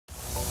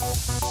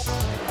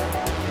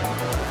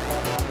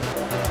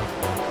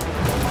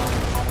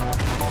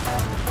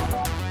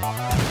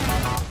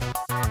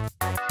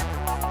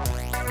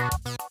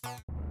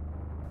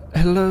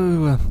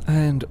Hello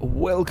and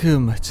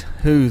welcome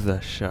to the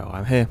show.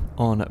 I'm here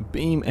on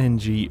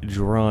BeamNG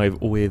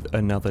Drive with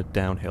another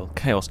downhill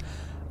chaos,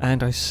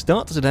 and I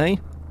start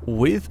today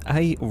with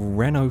a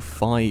Renault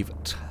 5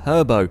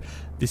 Turbo.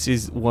 This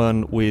is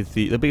one with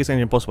the biggest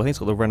engine possible. I think it's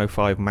got the Renault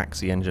 5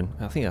 Maxi engine.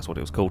 I think that's what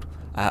it was called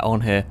on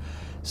here.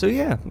 So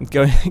yeah,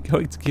 going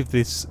to give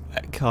this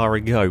car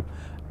a go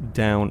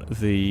down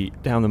the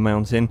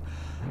mountain.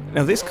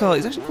 Now this car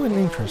is actually quite an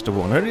interesting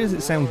one. Not only does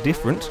it sound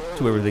different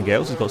to everything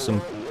else, it's got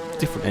some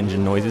different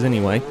engine noises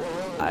anyway.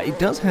 It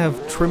does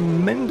have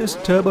tremendous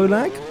turbo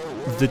lag.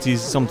 That is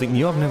something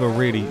new. I've never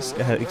really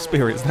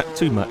experienced that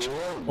too much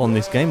on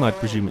this game. I'd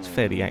presume it's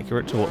fairly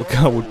accurate to what the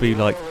car would be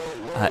like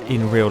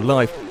in real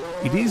life.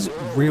 It is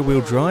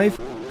rear-wheel drive,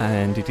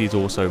 and it is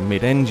also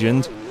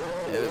mid-engined,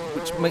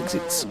 which makes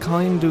it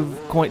kind of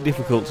quite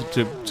difficult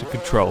to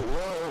control,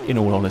 in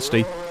all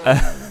honesty.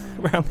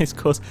 Around this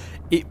course,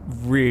 it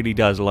really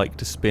does like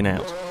to spin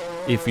out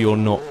if you're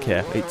not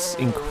careful. It's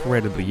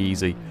incredibly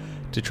easy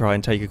to try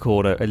and take a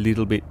corner a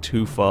little bit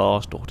too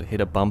fast, or to hit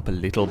a bump a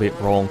little bit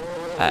wrong,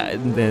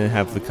 and then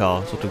have the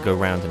car sort of go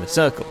round in a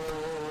circle.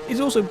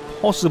 It's also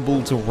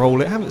possible to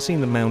roll it. I haven't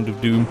seen the Mound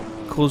of Doom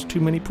cause too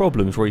many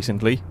problems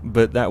recently,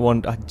 but that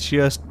one I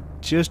just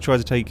tried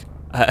to take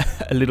a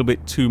little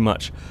bit too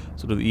much,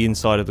 sort of the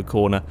inside of the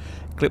corner,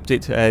 clipped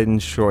it,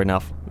 and sure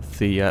enough,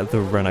 the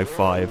Renault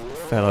 5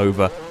 fell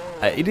over.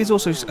 It is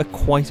also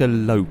quite a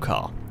low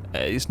car.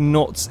 It's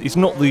not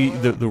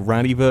the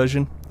rally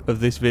version of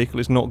this vehicle.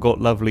 It's not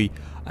got lovely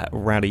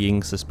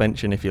rallying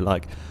suspension, if you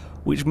like,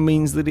 which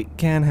means that it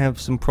can have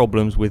some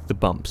problems with the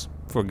bumps.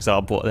 For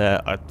example, there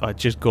I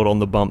just got on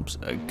the bumps,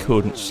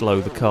 couldn't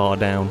slow the car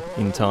down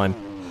in time.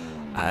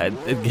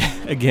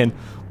 Again,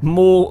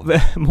 more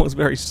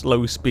very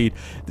slow speed.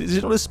 This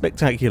is not as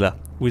spectacular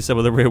with some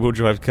of the rear-wheel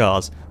drive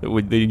cars that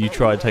when you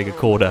try to take a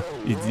corner,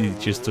 it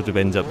just sort of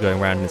ends up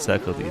going around in a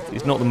circle.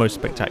 It's not the most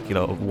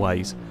spectacular of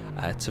ways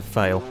to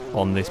fail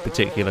on this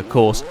particular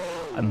course.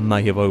 I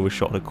may have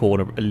overshot a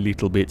corner a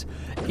little bit.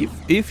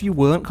 If you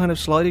weren't kind of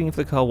sliding, if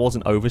the car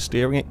wasn't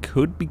oversteering, it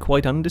could be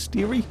quite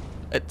understeery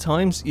at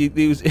times. It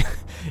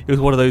was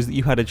one of those that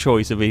you had a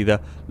choice of either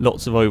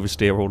lots of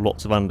oversteer or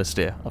lots of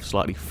understeer. I've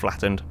slightly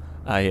flattened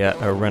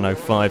a Renault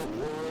 5.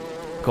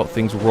 Got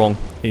things wrong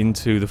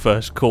into the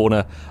first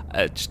corner,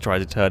 just tried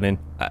to turn in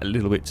a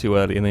little bit too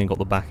early, and then got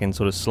the back end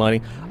sort of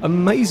sliding.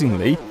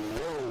 Amazingly,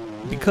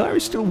 the car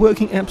is still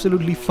working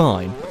absolutely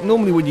fine.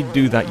 Normally when you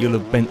do that, you'll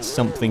have bent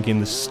something in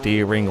the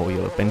steering, or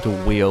you'll have bent a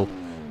wheel.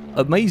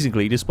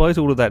 Amazingly, despite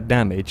all of that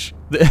damage,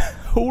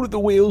 all of the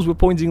wheels were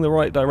pointing the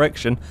right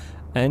direction,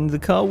 and the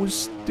car was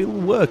still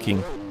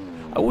working.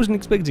 I wasn't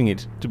expecting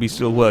it to be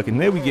still working.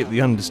 There we get the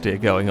understeer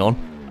going on.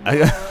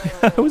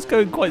 I was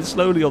going quite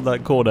slowly on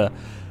that corner,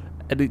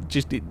 and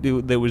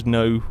there was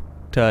no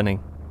turning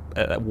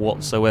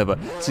whatsoever.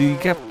 So you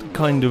have to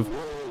kind of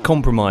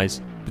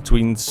compromise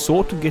between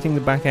sort of getting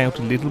the back out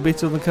a little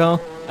bit of the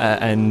car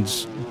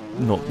and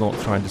not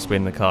trying to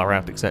spin the car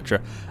out,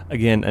 etc.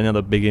 Again,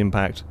 another big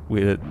impact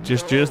with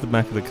just the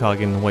back of the car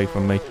getting away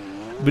from me.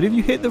 But if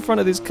you hit the front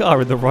of this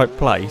car in the right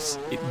place,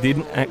 it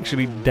didn't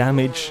actually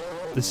damage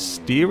the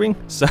steering,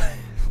 so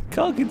the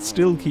car could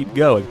still keep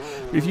going.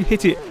 But if you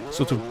hit it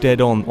sort of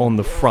dead on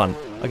the front,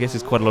 I guess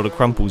there's quite a lot of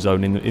crumple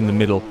zone in the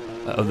middle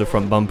of the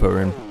front bumper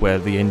and where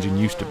the engine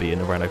used to be in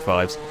the Renault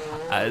 5s.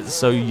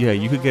 So yeah,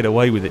 you could get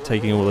away with it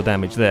taking all the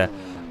damage there.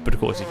 But of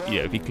course,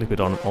 if you clip it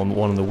on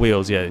one of the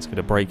wheels, yeah, it's going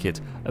to break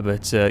it.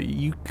 But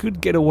you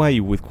could get away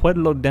with quite a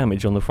lot of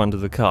damage on the front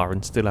of the car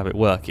and still have it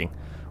working.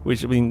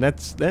 Which, I mean,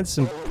 that's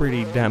some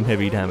pretty damn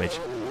heavy damage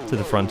to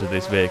the front of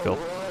this vehicle.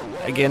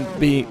 Again,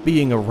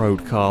 being a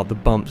road car, the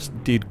bumps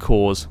did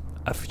cause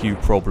a few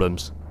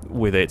problems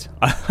with it.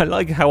 I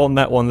like how on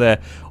that one there,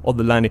 on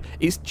the landing,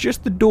 it's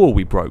just the door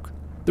we broke.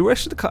 The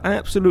rest of the car,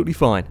 absolutely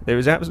fine. There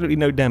is absolutely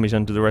no damage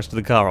under the rest of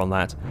the car on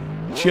that.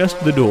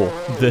 Just the door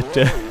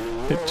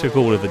that took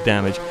all of the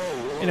damage.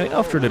 Anyway,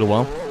 after a little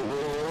while,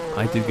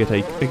 I did get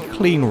a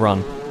clean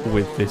run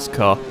with this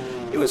car.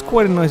 It was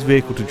quite a nice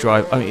vehicle to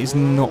drive. I mean, it's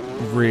not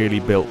really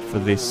built for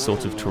this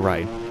sort of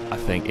terrain. I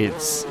think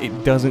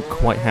it doesn't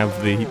quite have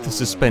the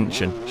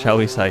suspension, shall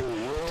we say,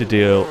 to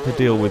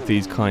deal with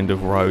these kind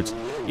of roads.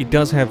 It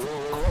does have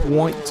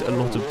quite a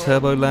lot of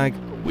turbo lag,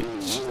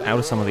 which out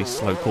of some of these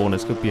slow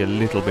corners could be a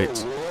little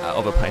bit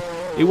of a pain.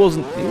 It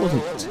wasn't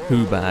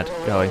too bad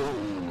going.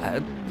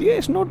 Yeah,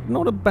 it's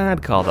not a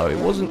bad car though.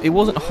 It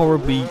wasn't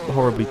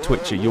horribly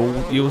twitchy.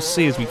 You'll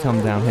see as we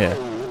come down here,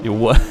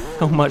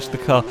 how much the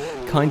car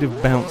kind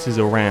of bounces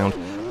around,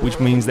 which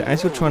means that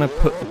as you're trying to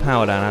put the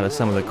power down out of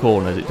some of the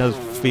corners, it does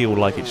feel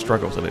like it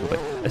struggles a little bit.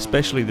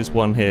 Especially this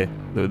one here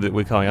that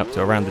we're coming up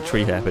to around the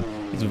tree hairpin.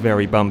 It's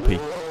very bumpy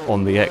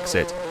on the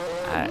exit.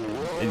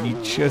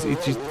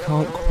 It just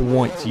can't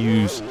quite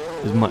use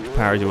as much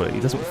power as you want.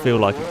 It doesn't feel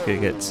like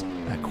it gets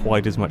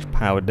quite as much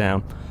power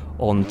down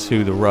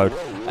onto the road.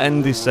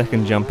 And this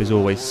second jump is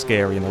always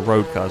scary in the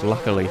road cars.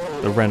 Luckily,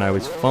 the Renault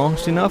is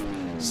fast enough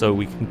so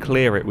we can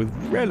clear it with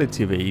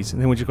relative ease,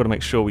 and then we just got to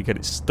make sure we get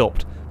it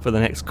stopped for the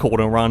next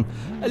corner run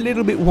a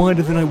little bit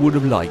wider than I would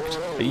have liked.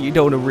 You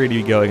don't want to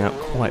really be going out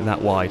quite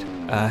that wide,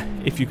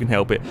 if you can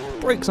help it.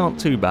 Brakes aren't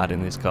too bad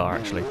in this car,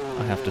 actually,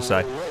 I have to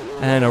say.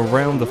 And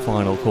around the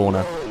final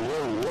corner,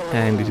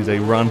 and it is a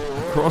run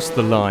across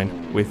the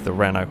line with the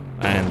Renault,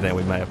 and then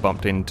we may have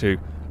bumped into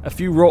a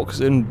few rocks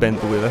and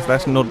bent the wheel.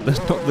 That's not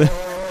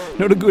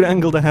a good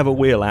angle to have a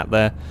wheel at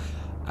there.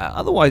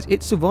 Otherwise,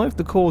 it survived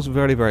the course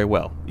very, very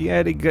well. Yeah,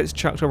 it gets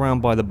chucked around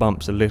by the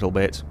bumps a little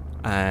bit,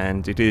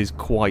 and it is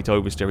quite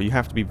oversteery. You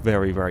have to be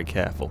very, very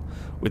careful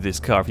with this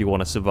car if you want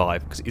to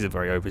survive, because it is a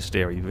very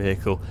oversteery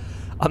vehicle.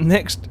 Up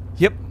next,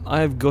 yep,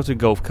 I've got a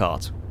golf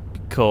cart,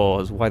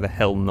 because why the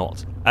hell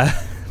not?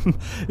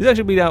 It's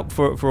actually been out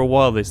for a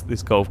while, this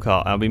golf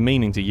cart. I've been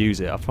meaning to use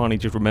it. I finally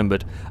just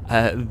remembered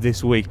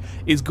this week.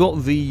 It's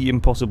got the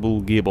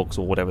impossible gearbox,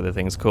 or whatever the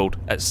thing's called.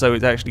 So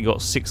it's actually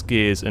got 6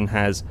 gears and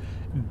has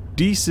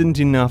decent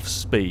enough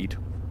speed.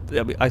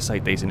 I say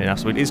decent enough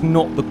speed. It's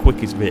not the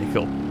quickest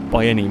vehicle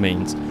by any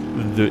means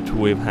that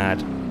we've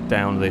had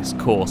down this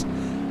course.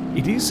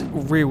 It is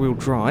rear-wheel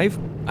drive,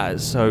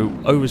 so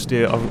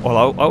oversteer.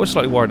 Well, I was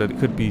slightly worried that it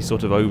could be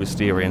sort of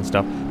oversteery and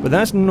stuff, but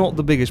that's not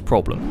the biggest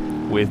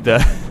problem with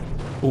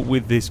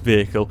with this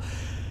vehicle.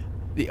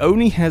 It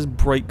only has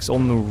brakes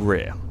on the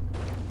rear.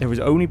 There is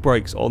only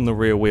brakes on the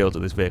rear wheels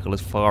of this vehicle,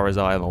 as far as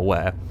I am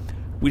aware,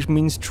 which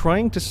means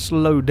trying to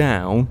slow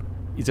down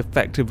is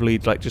effectively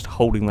like just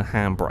holding the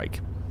handbrake.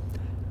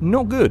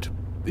 Not good.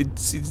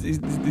 It's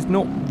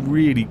not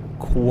really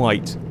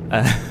quite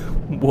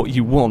what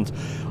you want.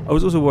 I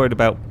was also worried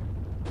about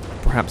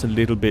perhaps it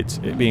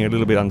being a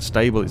little bit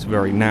unstable. It's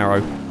very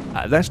narrow.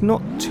 That's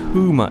not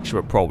too much of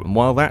a problem.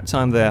 While that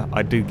time there,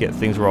 I did get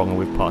things wrong and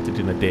we've parted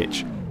in a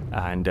ditch,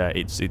 and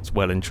it's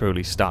well and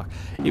truly stuck.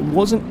 It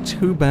wasn't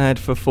too bad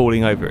for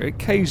falling over. It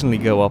occasionally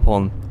go up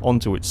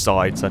onto its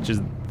side, such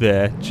as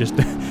there, just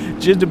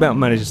about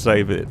managed to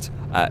save it.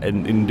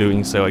 And in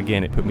doing so,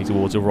 again, it put me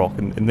towards a rock,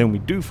 and then we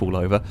do fall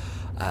over.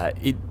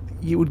 It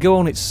would go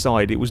on its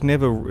side. It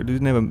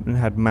never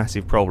had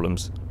massive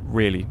problems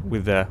really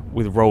with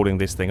rolling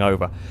this thing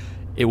over.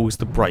 It was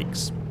the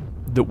brakes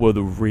that were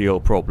the real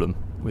problem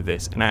with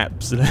this, an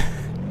absolute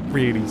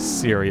really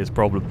serious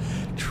problem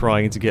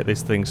trying to get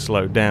this thing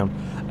slowed down,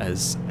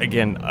 as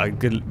again I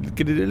get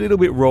it a little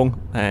bit wrong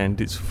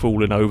and it's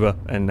fallen over,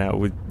 and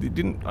now it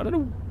didn't, I don't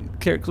know,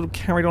 sort of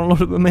carried on a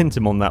lot of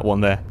momentum on that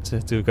one there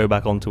to go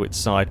back onto its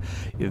side.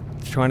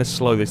 Trying to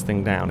slow this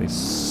thing down is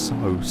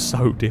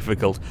so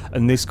difficult,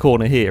 and this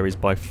corner here is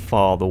by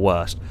far the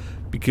worst,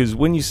 because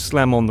when you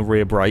slam on the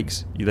rear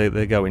brakes,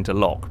 they go into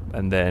lock,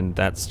 and then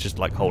that's just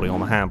like holding on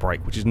the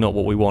handbrake, which is not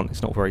what we want.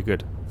 It's not very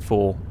good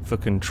for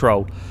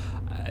control.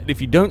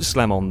 If you don't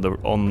slam on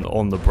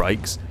the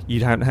brakes, you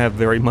don't have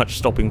very much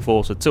stopping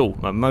force at all.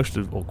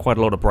 Quite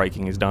a lot of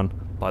braking is done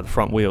by the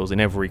front wheels in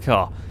every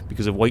car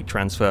because of weight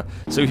transfer.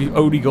 So if you've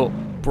only got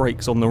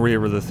brakes on the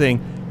rear of the thing,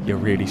 you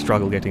really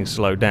struggle getting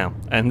slowed down.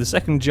 And the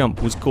second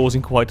jump was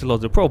causing quite a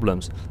lot of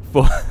problems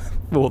for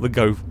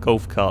the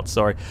golf cart.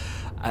 Sorry.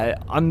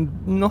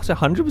 I'm not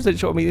 100%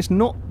 sure. I mean, it's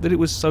not that it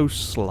was so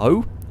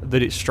slow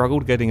that it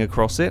struggled getting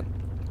across it.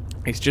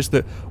 It's just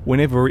that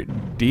whenever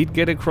it did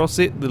get across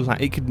it,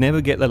 it could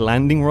never get the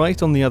landing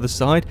right on the other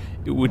side.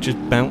 It would just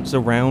bounce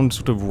around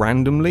sort of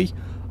randomly.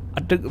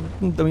 I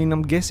mean,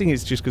 I'm guessing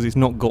it's just because it's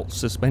not got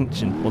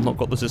suspension, or not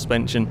got the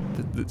suspension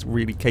that's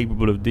really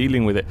capable of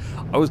dealing with it.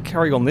 I was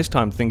carrying on this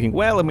time thinking,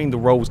 well, I mean, the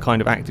rolls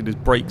kind of acted as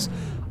brakes.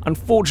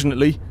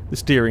 Unfortunately, the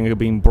steering had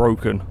been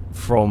broken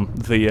from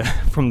the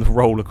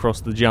roll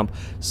across the jump,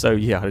 so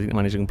yeah, I didn't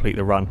manage to complete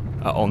the run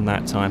on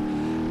that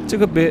time.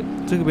 Took a bit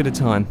of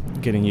time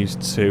getting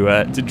used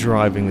to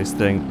driving this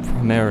thing,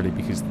 primarily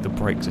because the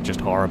brakes are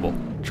just horrible.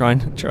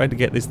 Trying to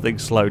get this thing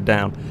slowed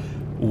down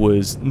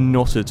was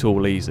not at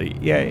all easy.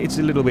 Yeah, it's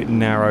a little bit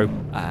narrow,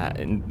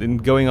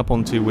 and going up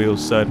on 2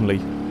 wheels certainly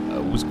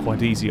was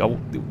quite easy.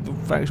 The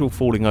actual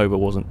falling over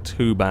wasn't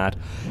too bad.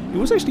 It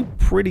was actually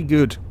pretty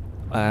good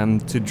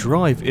to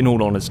drive, in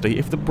all honesty.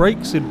 If the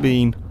brakes had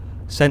been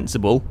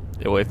sensible,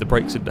 or if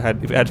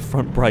it had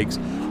front brakes,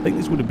 I think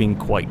this would have been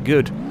quite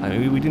good. I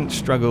mean, we didn't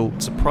struggle,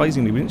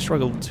 surprisingly, we didn't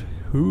struggle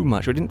too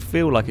much. I didn't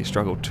feel like it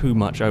struggled too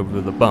much over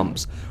the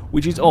bumps,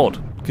 which is odd.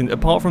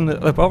 Apart from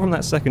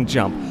that second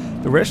jump,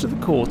 the rest of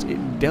the course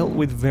it dealt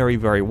with very,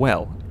 very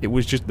well. It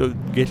was just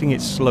getting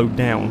it slowed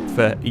down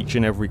for each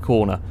and every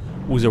corner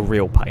was a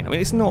real pain. I mean,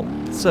 it's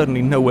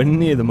certainly nowhere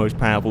near the most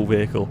powerful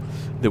vehicle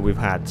that we've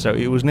had, so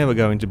it was never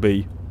going to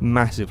be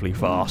massively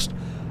fast.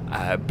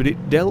 But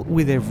it dealt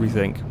with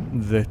everything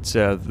that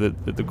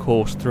the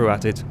course threw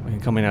at it,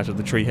 coming out of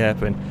the tree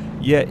hairpin.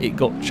 Yeah, it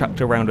got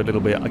chucked around a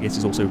little bit. I guess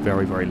it's also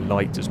very, very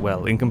light as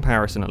well, in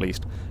comparison at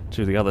least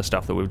to the other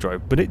stuff that we've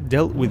drove. But it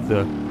dealt with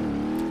the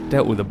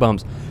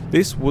bumps.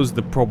 This was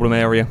the problem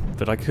area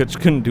that I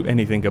couldn't do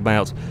anything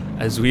about.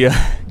 As we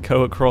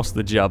go across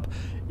the jump,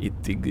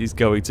 it's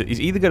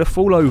either going to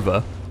fall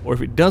over, or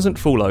if it doesn't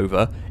fall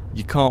over,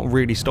 you can't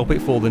really stop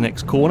it for the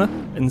next corner.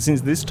 And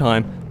since this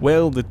time,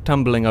 well, the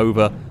tumbling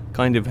over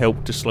kind of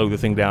helped to slow the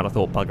thing down. I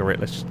thought, bugger it,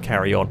 let's just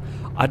carry on.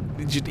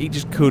 It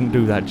just couldn't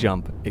do that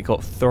jump. It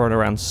got thrown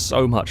around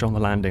so much on the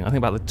landing. I think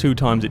about the 2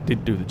 times it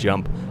did do the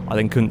jump, I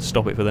then couldn't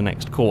stop it for the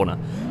next corner.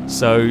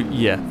 So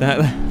yeah,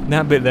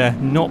 that bit there,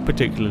 not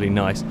particularly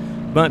nice.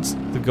 But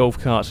the golf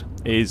cart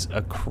is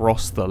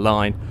across the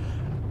line.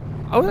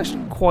 I was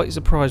actually quite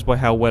surprised by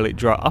how well it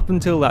drove. Up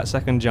until that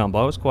second jump,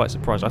 I was quite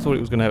surprised. I thought it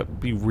was going to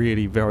be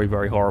really very,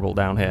 very horrible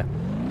down here.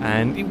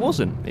 And it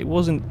wasn't. It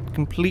wasn't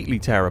completely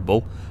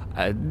terrible.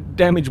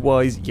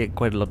 Damage-wise, yeah,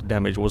 quite a lot of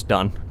damage was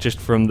done just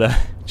from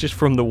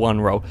the one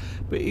roll.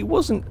 But it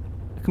wasn't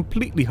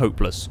completely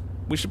hopeless,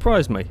 which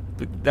surprised me.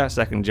 That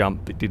second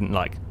jump, it didn't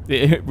like.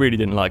 It really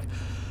didn't like.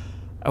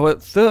 Our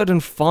third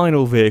and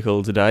final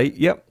vehicle today,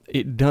 yep,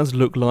 it does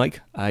look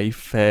like a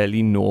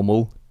fairly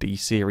normal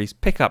D-Series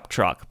pickup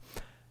truck.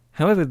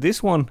 However,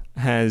 this one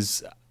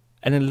has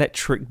an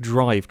electric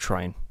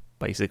drivetrain,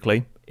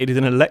 basically. It is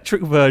an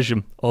electric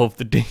version of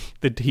the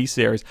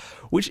D-Series,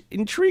 which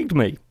intrigued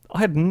me. I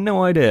had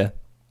no idea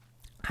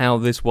how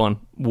this one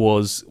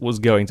was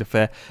going to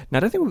fare. Now, I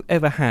don't think we've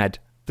ever had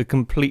the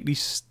completely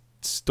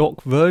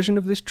stock version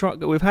of this truck.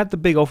 We've had the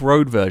big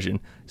off-road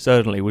version,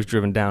 certainly was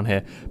driven down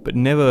here, but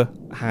never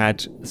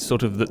had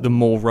sort of the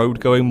more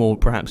road-going, more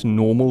perhaps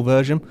normal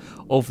version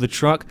of the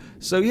truck.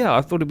 So yeah,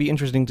 I thought it'd be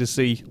interesting to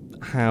see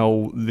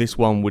how this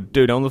one would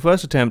do. Now, on the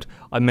first attempt,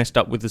 I messed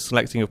up with the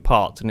selecting of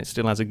parts, and it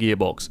still has a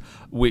gearbox,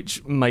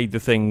 which made the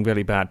thing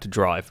very bad to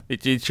drive.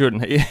 It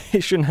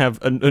shouldn't have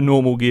a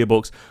normal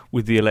gearbox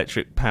with the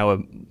electric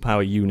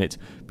power unit,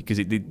 because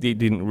it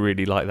didn't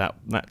really like that.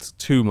 That's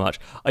too much.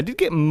 I did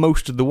get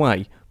most of the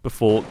way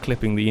before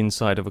clipping the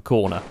inside of a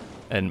corner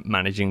and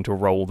managing to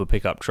roll the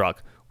pickup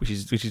truck, which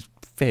is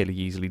fairly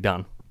easily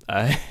done.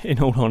 In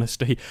all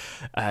honesty,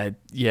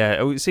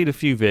 yeah, we've seen a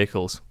few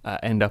vehicles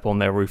end up on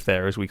their roof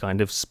there as we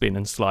kind of spin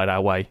and slide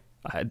our way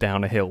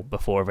down a hill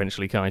before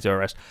eventually coming to a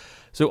rest.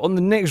 So on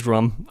the next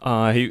run,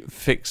 I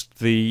fixed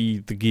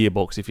the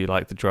gearbox, if you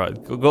like, to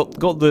drive.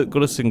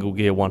 Got a single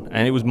gear one,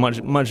 and it was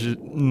much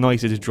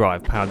nicer to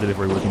drive. Power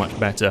delivery was much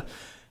better.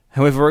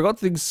 However, I got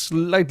things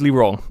slightly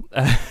wrong.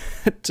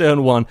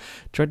 Turn 1,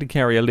 tried to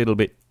carry a little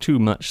bit too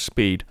much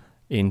speed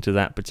into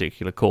that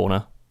particular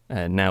corner.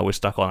 And now we're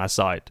stuck on our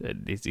side.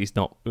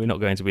 We're not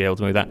going to be able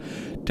to move that.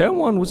 Turn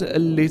 1 was a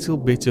little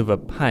bit of a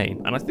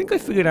pain, and I think I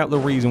figured out the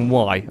reason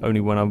why only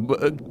when I'm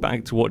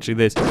back to watching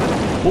this.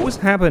 What was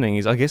happening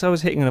is, I guess I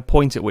was hitting a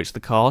point at which the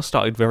car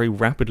started very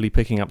rapidly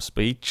picking up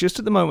speed just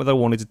at the moment I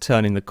wanted to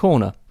turn in the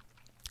corner.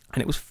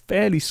 And it was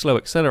fairly slow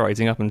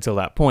accelerating up until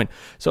that point.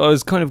 So I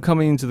was kind of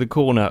coming into the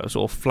corner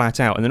sort of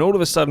flat out, and then all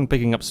of a sudden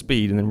picking up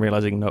speed and then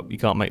realizing, nope, you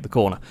can't make the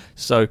corner.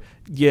 So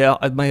yeah,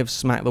 I may have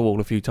smacked the wall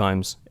a few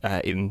times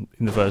in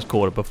the first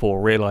quarter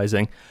before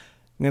realizing.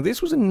 Now, this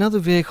was another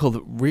vehicle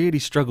that really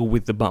struggled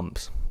with the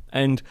bumps.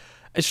 And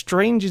as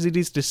strange as it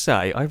is to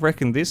say, I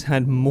reckon this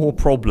had more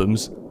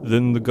problems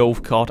than the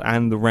golf cart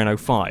and the Renault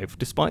 5.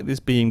 Despite this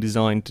being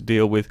designed to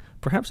deal with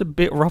perhaps a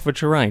bit rougher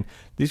terrain,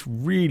 this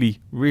really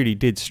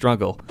did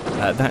struggle.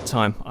 At that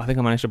time, I think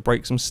I managed to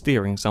break some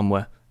steering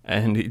somewhere,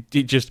 and it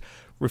just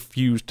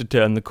refused to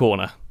turn the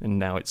corner, and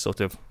now it's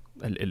sort of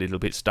a little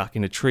bit stuck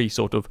in a tree,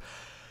 sort of.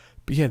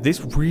 But yeah,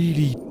 this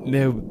really,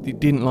 it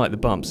didn't like the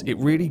bumps. It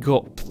really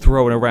got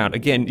thrown around.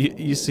 Again,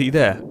 you see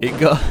there, it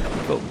got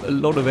a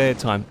lot of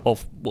airtime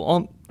off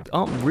what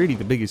aren't really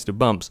the biggest of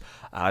bumps.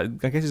 I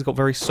guess it's got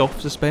very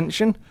soft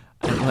suspension,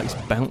 and it likes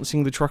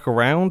bouncing the truck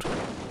around,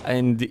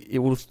 and it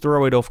will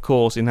throw it off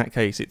course. In that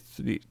case, it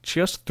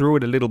just threw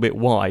it a little bit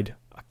wide.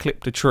 I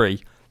clipped a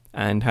tree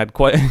and had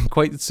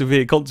quite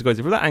severe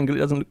consequences. From that angle, it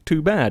doesn't look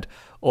too bad.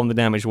 On the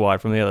damaged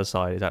wide from the other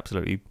side, it's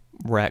absolutely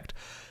wrecked.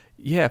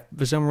 Yeah,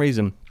 for some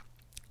reason,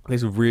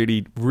 this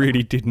really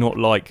did not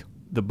like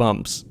the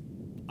bumps.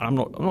 I'm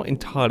not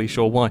entirely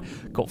sure why.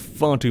 Got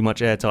far too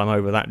much airtime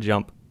over that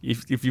jump.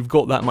 If you've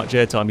got that much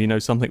airtime, you know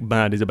something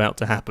bad is about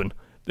to happen.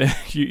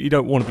 You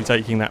don't want to be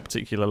taking that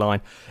particular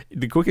line.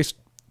 The quickest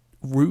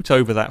route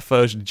over that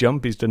first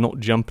jump is to not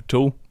jump at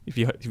all. If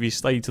you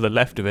stay to the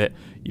left of it,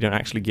 you don't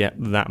actually get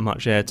that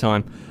much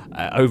airtime.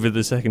 Over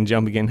the second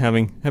jump again,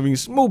 having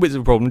small bits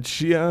of a problem,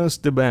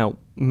 just about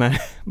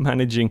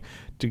managing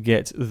to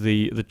get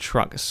the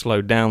truck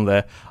slowed down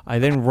there. I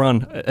then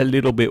run a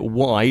little bit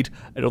wide,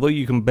 and although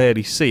you can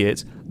barely see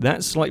it,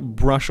 that slight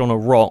brush on a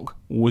rock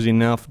was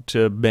enough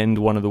to bend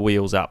one of the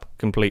wheels up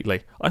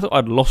completely. I thought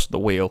I'd lost the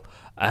wheel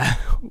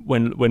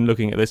when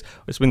looking at this.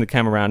 I spin the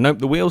camera around. Nope,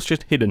 the wheel's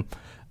just hidden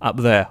up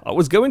there. I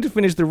was going to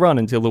finish the run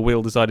until the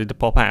wheel decided to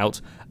pop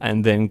out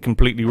and then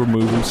completely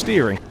remove all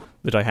steering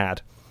that I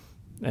had.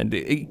 And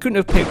it couldn't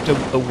have picked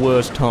a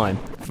worse time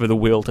for the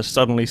wheel to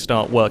suddenly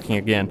start working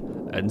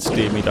again and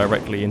steer me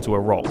directly into a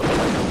rock.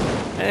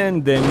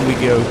 And then we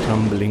go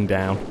tumbling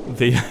down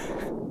the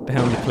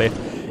cliff.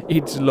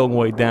 It's a long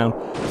way down.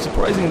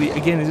 Surprisingly,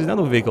 again, this is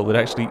another vehicle that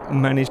actually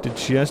managed to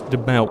just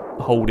about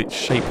hold its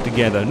shape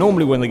together.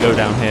 Normally when they go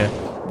down here,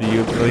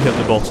 You'll hit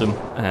the bottom,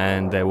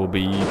 and there will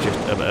be just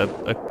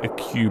a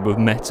cube of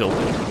metal.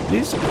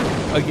 This,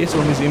 I guess,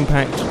 on this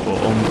impact, or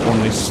on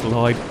this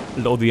slide,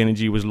 a lot of the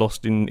energy was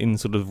lost in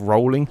sort of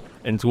rolling,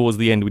 and towards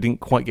the end we didn't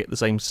quite get the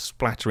same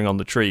splattering on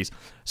the trees.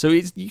 So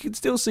you can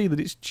still see that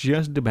it's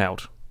just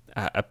about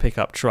a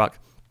pickup truck.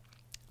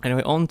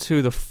 Anyway, on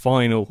to the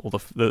final, or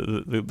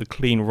the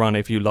clean run,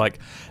 if you like.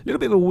 A little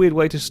bit of a weird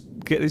way to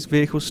get this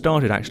vehicle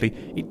started, actually.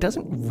 It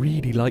doesn't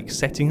really like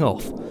setting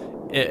off.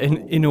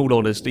 In all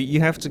honesty,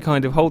 you have to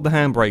kind of hold the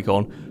handbrake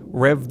on,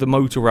 rev the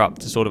motor up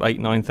to sort of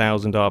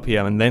 8,000–9,000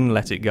 RPM, and then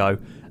let it go,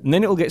 and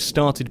then it'll get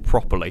started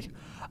properly.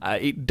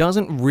 It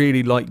doesn't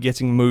really like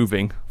getting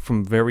moving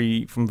from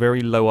very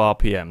low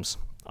RPMs.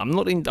 I'm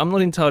not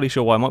entirely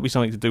sure why. It might be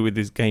something to do with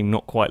this game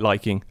not quite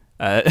liking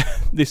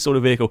this sort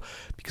of vehicle,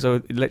 because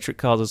electric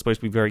cars are supposed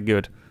to be very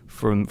good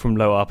from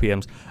low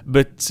RPMs.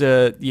 But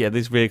yeah,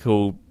 this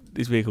vehicle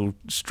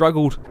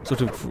struggled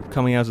sort of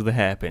coming out of the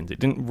hairpins. It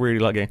didn't really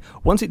like getting.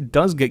 Once it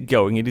does get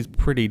going, it is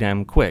pretty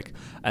damn quick,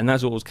 and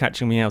that's what was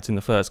catching me out in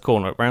the first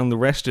corner. Around the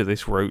rest of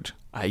this route,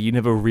 you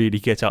never really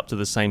get up to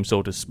the same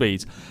sort of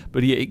speeds,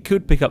 but yeah, it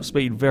could pick up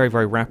speed very,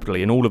 very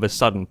rapidly, and all of a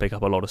sudden pick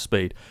up a lot of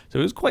speed. So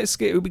it was quite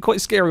scary. It would be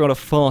quite scary on a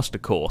faster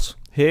course.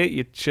 Here,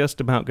 you just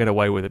about get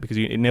away with it because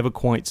it never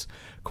quite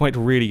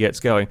really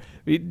gets going.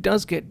 It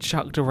does get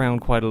chucked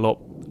around quite a lot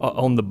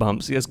on the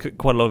bumps. It has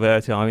quite a lot of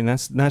airtime. I mean,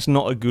 that's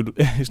not a good.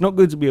 It's not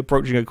good to be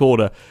approaching a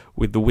corner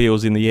with the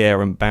wheels in the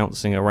air and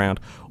bouncing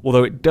around.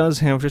 Although it does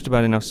have just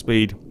about enough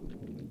speed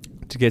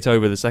to get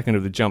over the second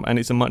of the jump, and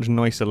it's a much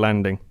nicer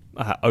landing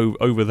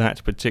over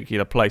that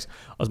particular place.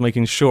 I was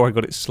making sure I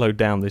got it slowed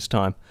down this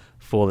time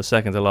for the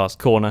second to last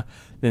corner.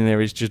 Then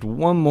there is just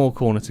one more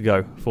corner to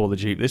go for the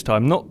Jeep. This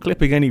time not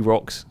clipping any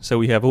rocks, so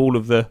we have all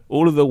of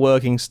the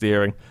working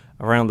steering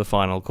around the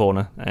final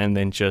corner, and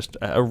then just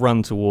a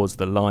run towards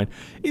the line.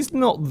 It's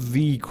not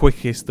the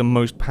quickest, the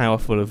most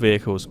powerful of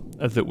vehicles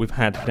that we've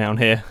had down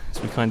here,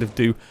 as we kind of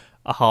do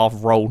a half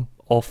roll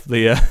off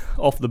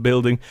the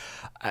building.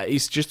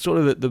 It's just sort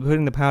of the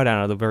putting the power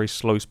down at the very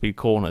slow speed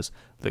corners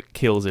that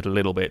kills it a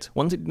little bit.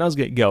 Once it does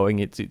get going,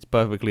 it's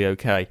perfectly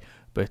okay,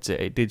 but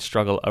it did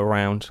struggle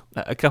around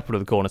a couple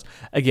of the corners.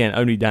 Again,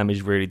 only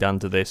damage really done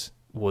to this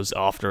was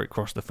after it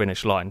crossed the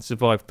finish line.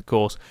 Survived the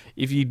course.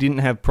 If you didn't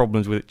have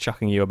problems with it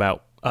chucking you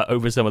about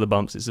over some of the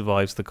bumps, it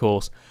survives the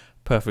course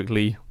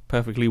perfectly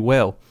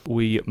well.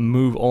 We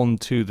move on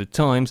to the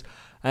times,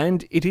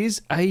 and it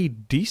is a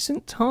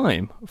decent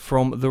time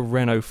from the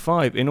Renault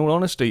 5. In all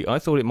honesty, I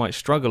thought it might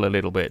struggle a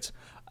little bit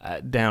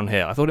down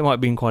here. I thought it might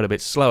have been quite a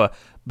bit slower,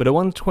 but a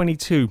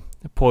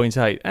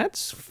 122.8,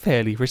 that's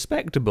fairly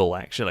respectable,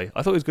 actually.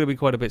 I thought it was going to be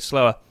quite a bit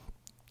slower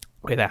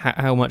with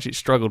how much it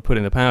struggled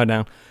putting the power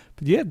down.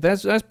 But yeah,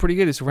 that's pretty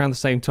good. It's around the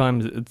same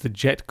time as the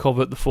Jet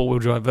Covert, the four-wheel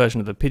drive version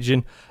of the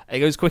Pigeon. It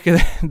goes quicker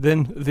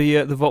than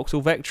the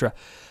Vauxhall Vectra.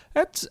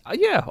 That's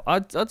yeah,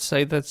 I'd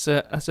say that's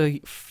a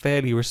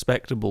fairly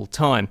respectable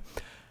time.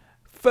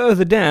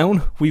 Further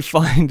down, we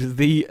find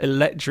the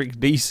electric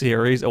D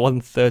series, a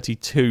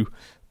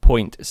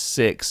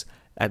 132.6.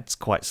 That's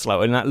quite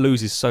slow, and that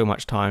loses so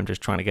much time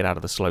just trying to get out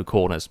of the slow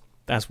corners.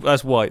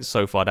 That's why it's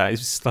so far down.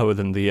 It's slower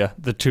than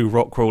the two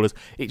rock crawlers.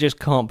 It just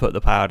can't put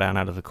the power down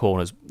out of the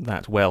corners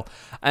that well.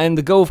 And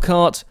the golf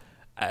cart,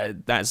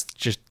 that's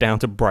just down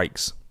to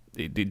brakes.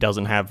 It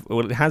doesn't have,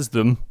 well, it has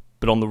them,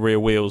 but on the rear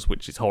wheels,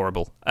 which is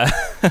horrible.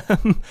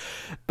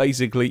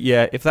 Basically,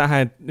 yeah. If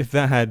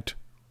that had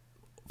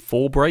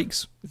four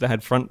brakes, if that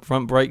had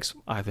front brakes,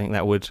 I think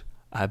that would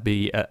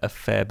be a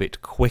fair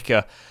bit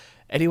quicker.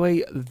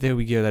 Anyway, there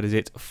we go. That is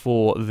it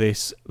for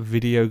this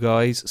video,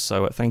 guys.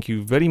 So thank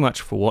you very much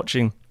for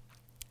watching.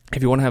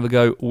 If you want to have a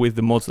go with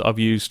the mods that I've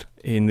used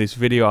in this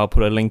video, I'll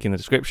put a link in the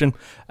description.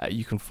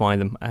 You can find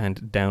them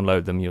and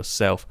download them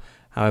yourself.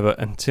 However,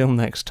 until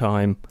next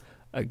time,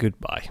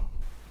 goodbye.